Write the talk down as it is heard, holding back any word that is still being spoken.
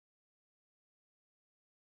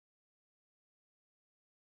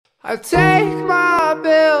I take my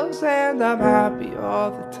bills and I'm happy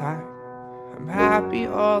all the time. I'm happy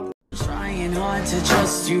all the time. Trying hard to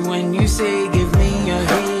trust you when you say give me your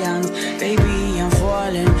hands. Baby, I'm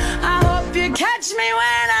falling. I hope you catch me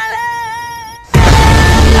when I land.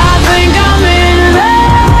 I think I'm in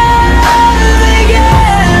love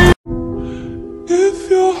again. If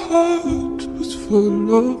your heart was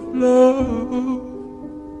full of love,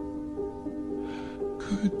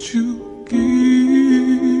 could you give?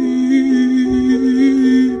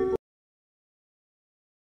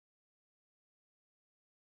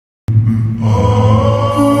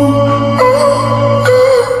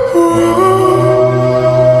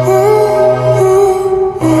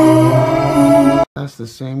 Ask the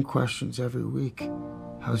same questions every week.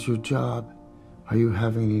 How's your job? Are you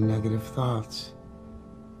having any negative thoughts?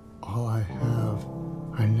 All I have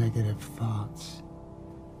are negative thoughts.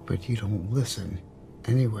 But you don't listen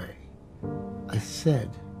anyway. I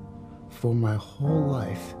said, for my whole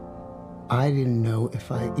life, I didn't know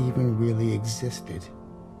if I even really existed.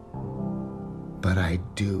 But I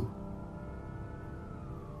do.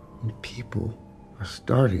 And people are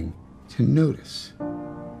starting to notice.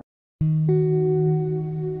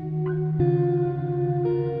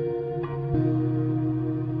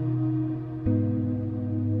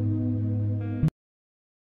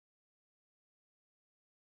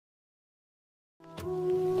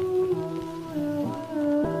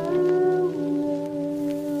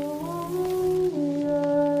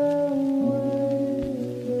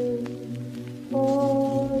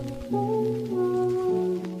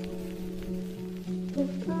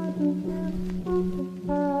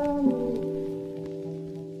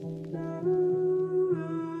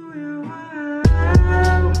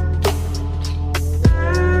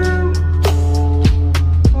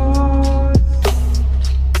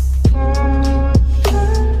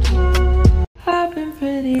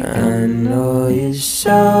 I know you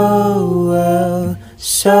so well,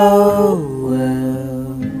 so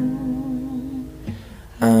well.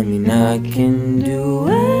 I mean, I can do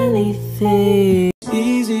anything. It's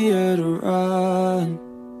easier to run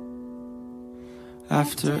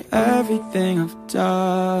after everything I've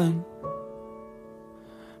done.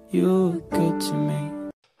 You were good to me.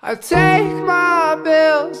 I take my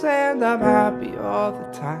bills and I'm happy all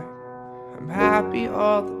the time. I'm happy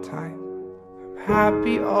all the time. I'm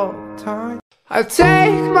happy all the time. I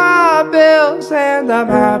take my bills and I'm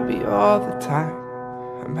happy all the time.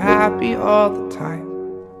 I'm happy all the time.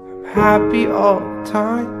 I'm happy all the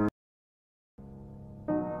time.